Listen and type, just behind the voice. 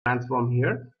transform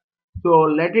here. So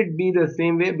let it be the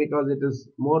same way because it is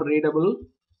more readable.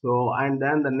 So and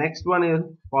then the next one is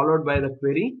followed by the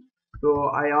query. So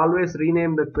I always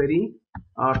rename the query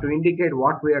to indicate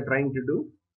what we are trying to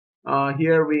do.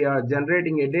 Here we are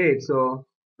generating a date, so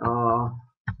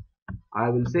I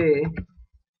will say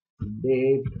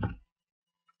date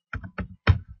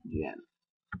Jan.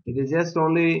 It is just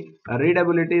only a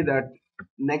readability that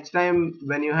next time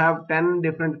when you have 10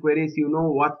 different queries, you know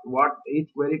what each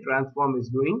query transform is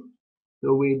doing.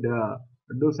 So we'd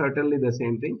do certainly the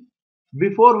same thing.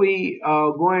 Before we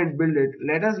go and build it,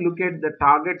 let us look at the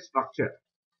target structure,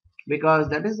 because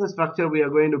that is the structure we are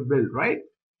going to build, right?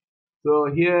 So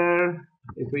here,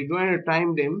 if we go into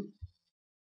time dim,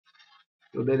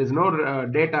 so there is no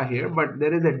data here, but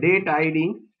there is a date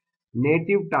ID,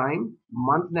 native time,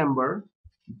 month number,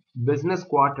 business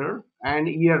quarter, and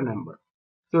year number.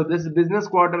 So this business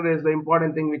quarter is the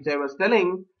important thing which I was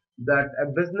telling, that a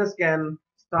business can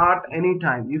start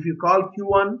anytime. If you call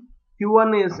Q1,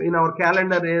 Q1 is in our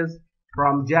calendar is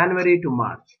from January to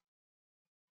March.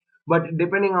 But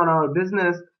depending on our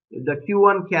business, the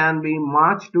Q1 can be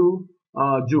March to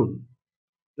June.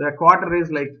 The quarter is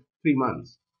like 3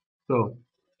 months. So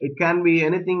it can be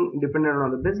anything dependent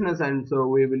on the business, and so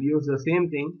we will use the same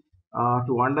thing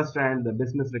to understand the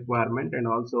business requirement and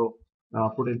also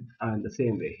put it in the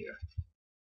same way here.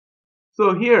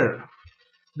 So here,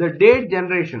 the date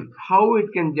generation, how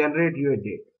it can generate you a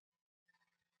date.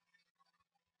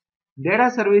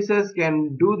 Data services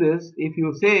can do this if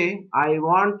you say, I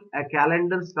want a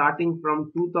calendar starting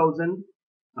from 2000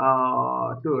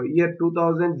 to year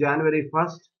 2000 January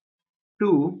 1st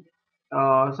to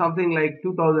something like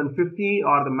 2050,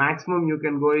 or the maximum you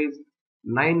can go is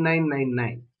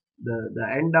 9999, the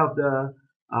end of the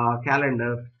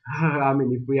calendar. I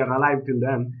mean, if we are alive till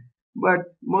then, but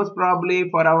most probably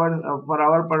for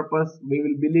our purpose, we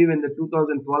will believe in the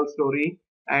 2012 story,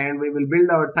 and we will build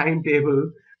our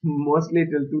timetable mostly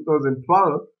till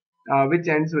 2012, which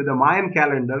ends with the Mayan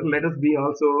calendar. Let us be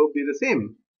also be the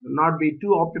same, not be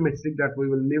too optimistic that we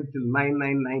will live till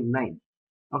 9999.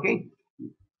 Okay,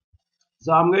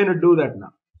 so I'm going to do that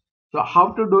now. So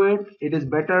how to do it? It is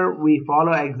better we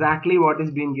follow exactly what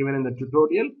is being given in the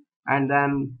tutorial, and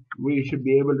then we should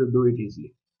be able to do it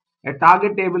easily. A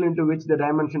target table into which the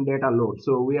dimension data loads.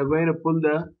 So we are going to pull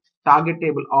the target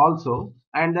table also,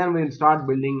 and then we'll start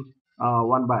building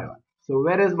one by one. So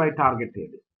where is my target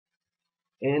table?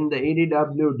 In the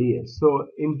EDWDS. So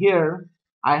in here,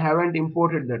 I haven't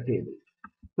imported the table.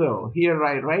 So here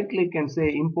I right click and say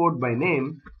import by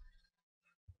name.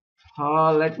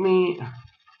 I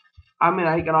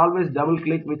can always double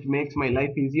click, which makes my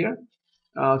life easier,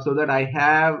 so that I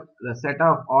have the set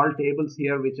of all tables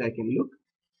here which I can look.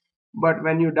 But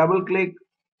when you double click,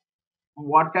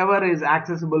 whatever is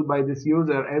accessible by this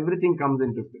user, everything comes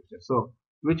into picture. So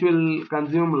which will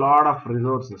consume a lot of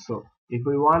resources. So if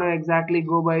we want to exactly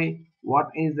go by what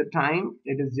is the time,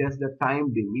 it is just the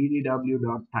time dim,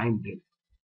 edw.timedim.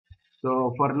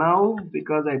 So for now,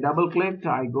 because I double clicked,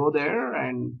 I go there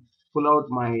and pull out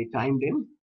my time dim.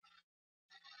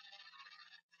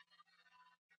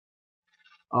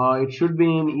 It should be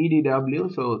in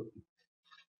EDW, so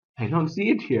I don't see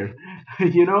it here.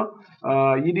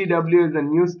 EDW is a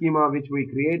new schema which we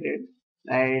created,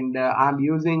 and I'm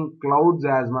using clouds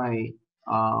as my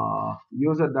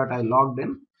user that I logged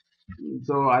in.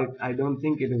 So I don't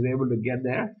think it is able to get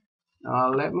there.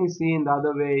 Let me see, in the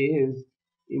other way is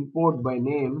import by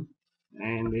name,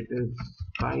 and it is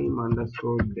time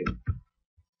underscore day.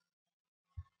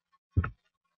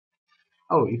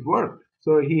 Oh, it worked.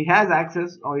 So he has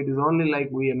access, or it is only like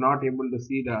we are not able to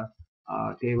see the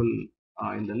table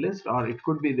in the list, or it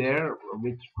could be there,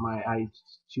 which my eye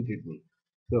cheated me.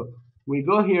 So we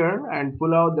go here and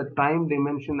pull out the time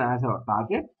dimension as our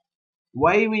target.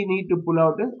 Why we need to pull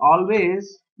out is,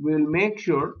 always we will make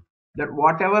sure that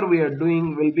whatever we are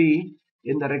doing will be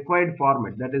in the required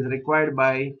format, that is required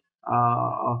by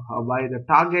the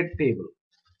target table.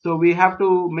 So we have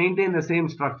to maintain the same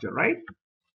structure, right?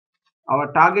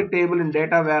 Our target table in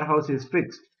data warehouse is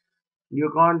fixed.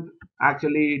 You can't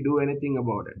actually do anything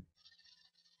about it.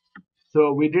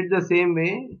 So we did the same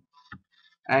way,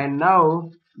 and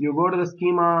now you go to the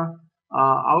schema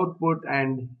output,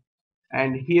 and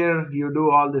here you do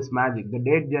all this magic. The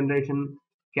date generation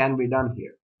can be done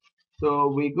here. So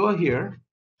we go here,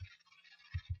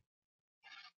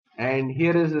 and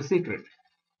here is the secret.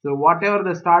 So whatever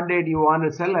the start date you want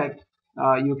to select,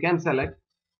 you can select.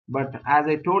 But as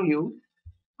I told you,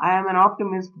 I am an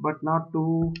optimist, but not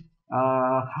too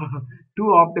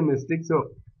too optimistic. So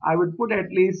I would put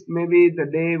at least maybe the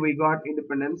day we got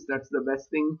independence. That's the best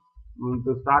thing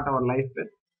to start our life with.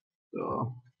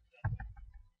 So,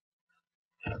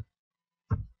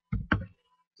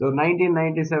 so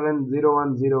 1997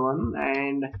 0101,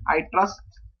 and I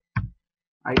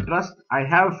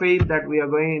have faith that we are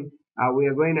going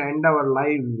to end our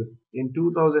lives in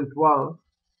 2012.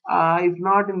 If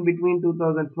not in between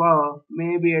 2012,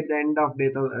 maybe at the end of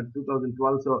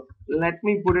 2012. So let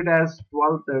me put it as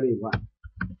 1231.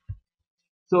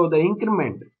 So the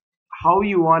increment, how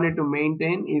you want it to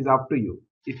maintain is up to you.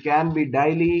 It can be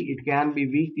daily, it can be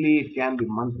weekly, it can be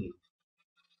monthly.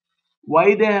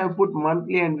 Why they have put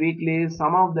monthly and weekly?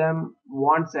 Some of them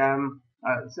want some.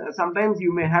 Sometimes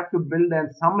you may have to build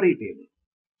a summary table.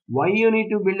 Why you need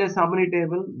to build a summary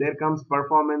table? There comes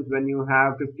performance when you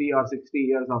have 50 or 60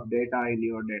 years of data in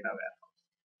your data warehouse.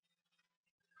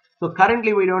 So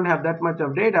currently we don't have that much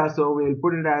of data, so we'll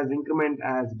put it as increment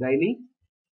as daily.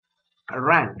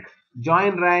 Rank,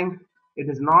 join rank, it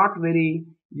is not very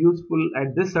useful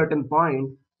at this certain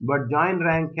point, but join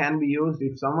rank can be used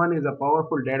if someone is a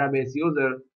powerful database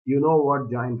user. You know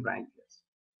what join rank is.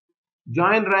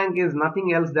 Join rank is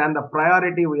nothing else than the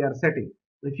priority we are setting.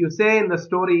 If you say in the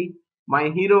story, my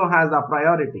hero has a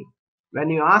priority, when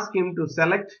you ask him to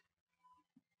select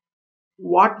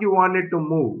what you wanted to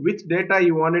move, which data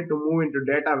you wanted to move into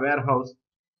data warehouse,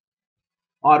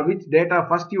 or which data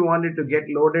first you wanted to get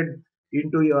loaded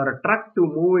into your truck to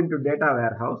move into data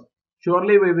warehouse,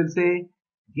 surely we will say,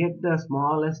 get the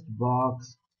smallest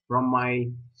box from my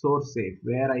source safe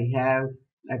where I have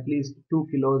at least 2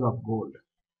 kilos of gold.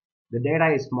 The data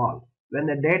is small. When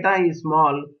the data is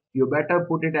small, you better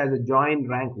put it as a join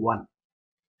rank 1,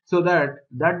 so that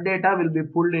that data will be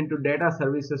pulled into data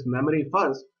services memory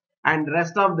first, and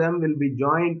rest of them will be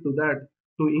joined to that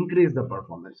to increase the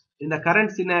performance. In the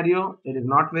current scenario, it is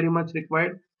not very much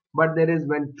required, but there is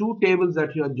when two tables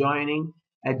that you are joining,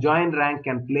 a join rank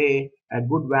can play a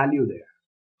good value there.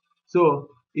 So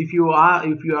if you are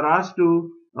asked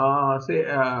to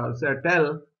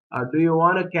tell, do you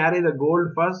want to carry the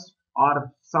gold first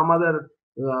or some other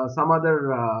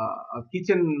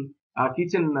kitchen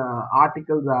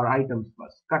articles or items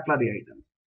first, cutlery items,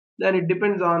 then it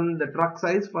depends on the truck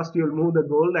size. First you'll move the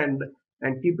gold and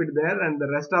keep it there, and the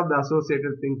rest of the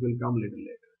associated things will come little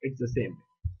later. It's the same.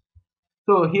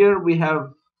 So here we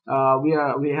have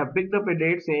picked up a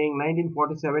date saying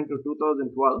 1947 to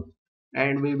 2012,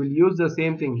 and we will use the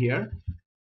same thing here.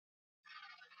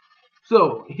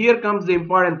 So here comes the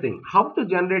important thing: how to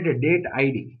generate a date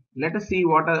ID. Let us see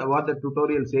what the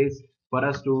tutorial says for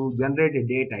us to generate a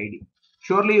date ID.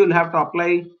 Surely you'll have to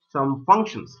apply some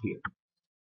functions here.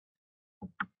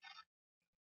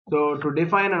 So to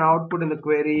define an output in the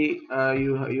query,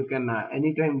 you can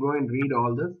anytime go and read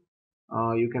all this.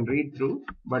 You can read through,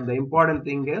 but the important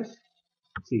thing is,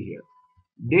 see here,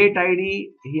 date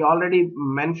ID. He already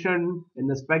mentioned in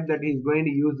the spec that he is going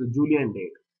to use the Julian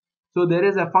date. So there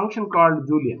is a function called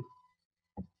Julian.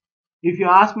 If you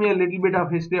ask me a little bit of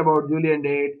history about Julian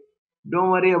date, don't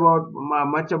worry about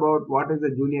much about what is the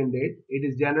Julian date. It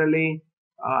is generally,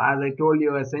 as I told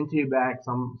you, a century back,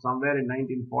 somewhere in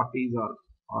 1940s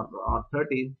or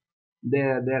 30s,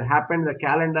 there happened the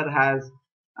calendar has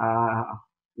uh,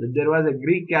 there was a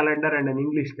Greek calendar and an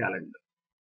English calendar.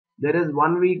 There is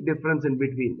 1 week difference in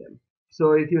between them.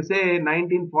 So if you say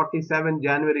 1947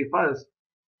 January 1st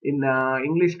in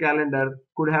English calendar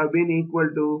could have been equal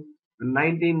to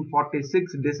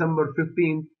 1946 December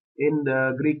 15th in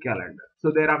the Greek calendar.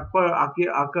 So there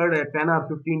occurred a 10 or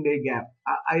 15-day gap.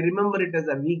 I remember it as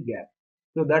a week gap.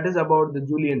 So that is about the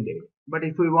Julian date. But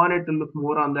if we wanted to look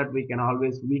more on that, we can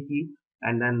always wiki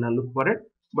and then look for it.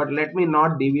 But let me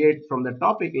not deviate from the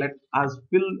topic. Let us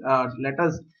build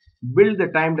the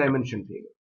time dimension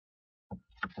table.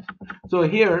 So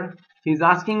here he's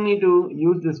asking me to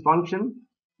use this function.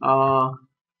 So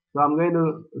I'm going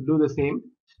to do the same.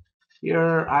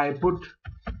 Here I put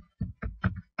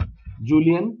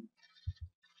Julian,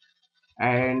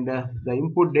 and the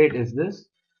input date is this.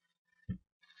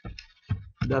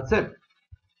 That's it.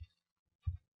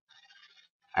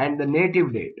 And the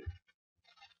native date.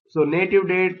 So native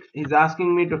date is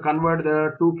asking me to convert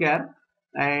the toChar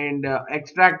and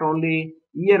extract only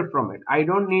year from it. I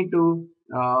don't need to,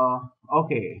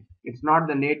 okay, it's not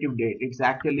the native date, it's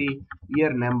actually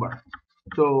year number.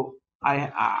 So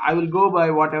I will go by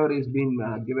whatever is being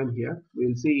given here.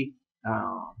 We'll see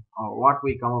what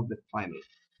we come up with finally.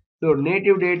 So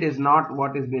native date is not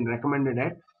what is being recommended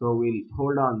at, so we'll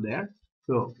hold on there.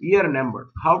 So year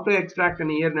number, how to extract an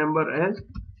year number is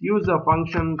use the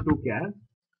function toChar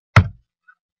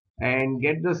and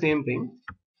get the same thing,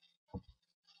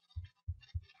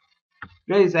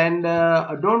 guys. And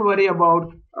don't worry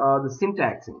about the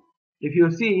syntaxing. If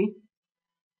you see,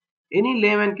 Any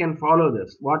layman can follow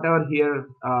this, whatever here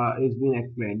is being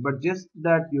explained, but just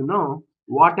that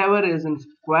whatever is in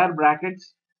square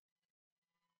brackets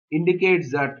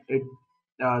indicates that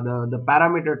the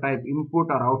parameter type input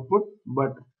or output,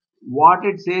 but what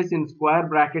it says in square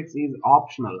brackets is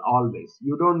optional always.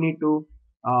 You don't need to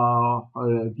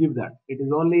give that. It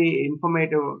is only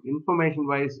information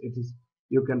wise it is,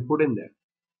 you can put in there,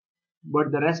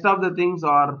 but the rest of the things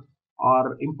are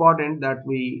important, that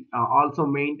we also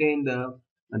maintain the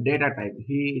data type.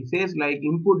 He says like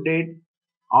input date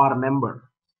or number,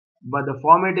 but the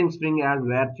formatting string as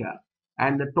varchar,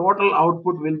 and the total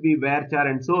output will be varchar,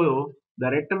 and so the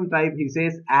return type he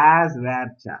says as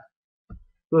varchar.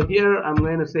 So here I'm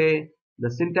going to say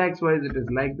the syntax wise it is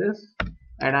like this,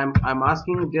 and I'm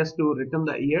asking just to return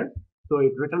the year, so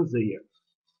it returns the year.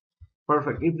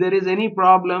 Perfect. If there is any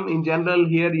problem in general,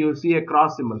 here you see a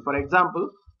cross symbol. For example,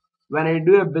 when I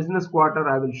do a business quarter,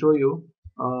 I will show you.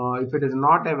 If it is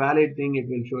not a valid thing, it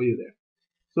will show you there.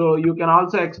 So you can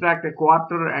also extract a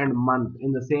quarter and month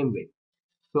in the same way.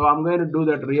 So I'm going to do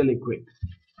that really quick.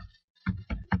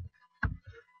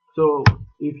 So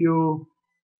if you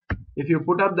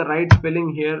put up the right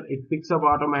spelling here, it picks up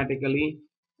automatically,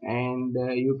 and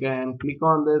you can click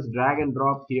on this, drag and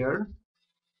drop here,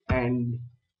 and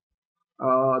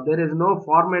there is no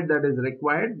format that is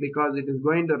required, because it is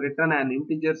going to return an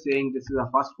integer saying this is a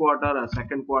first quarter, a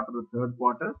second quarter, a third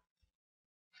quarter.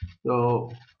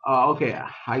 So okay,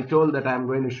 I told that I'm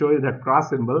going to show you that cross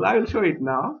symbol. I will show it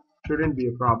now, shouldn't be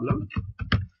a problem.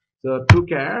 So to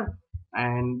care,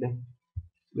 and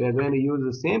we are going to use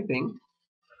the same thing,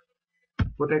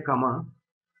 put a comma,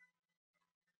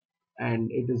 and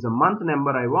it is a month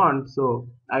number I want, so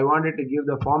I wanted to give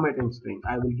the formatting string.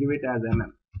 I will give it as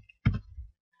mm.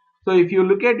 So if you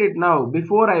look at it now,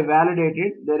 before I validate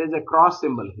it, there is a cross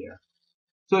symbol here.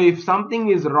 So if something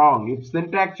is wrong, if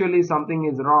syntactually something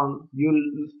is wrong,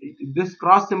 this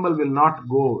cross symbol will not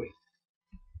go away.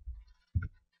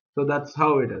 So that's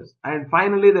how it is. And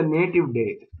finally, the native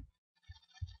date.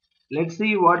 Let's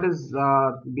see what is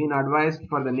been advised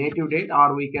for the native date,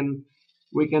 or we can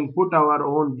put our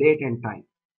own date and time.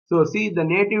 So see, the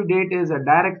native date is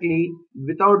directly,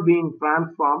 without being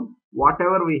transformed,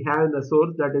 whatever we have in the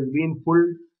source, that is being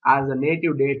pulled as a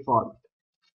native date format.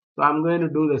 So I'm going to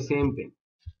do the same thing.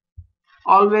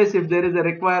 Always, if there is a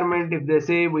requirement, if they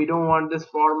say we don't want this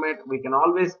format, we can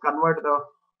always convert the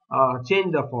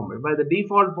change the format. By the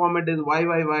default format is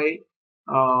yyyy.dd.mm.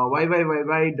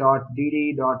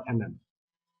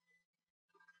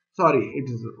 Sorry, it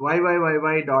is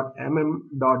yyyy.mm.dd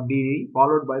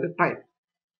followed by the type.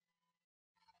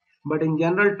 But in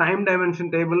general, time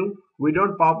dimension table, we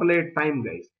don't populate time,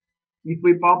 guys. If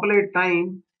we populate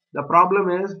time, the problem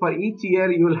is for each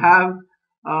year you will have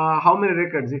how many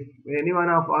records. If any one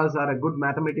of us are a good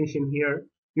mathematician here,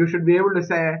 you should be able to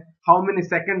say how many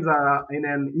seconds are in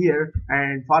an year,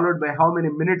 and followed by how many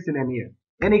minutes in an year.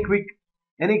 Any quick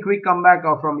comeback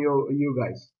from you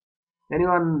guys?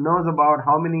 Anyone knows about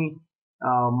how many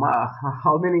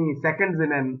how many seconds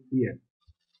in an year?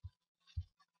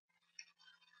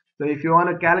 So if you want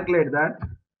to calculate that,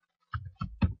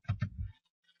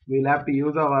 we'll have to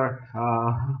use our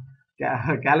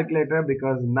calculator,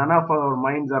 because none of our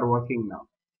minds are working now.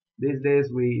 These days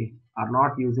we are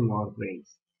not using our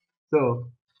brains.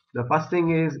 So the first thing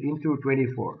is into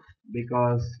 24,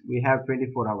 because we have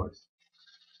 24 hours.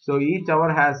 So each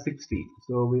hour has 60.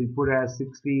 So we'll put as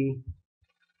 60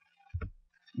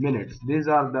 minutes. These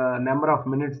are the number of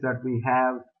minutes that we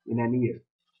have in an year.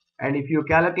 And if you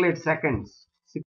calculate seconds,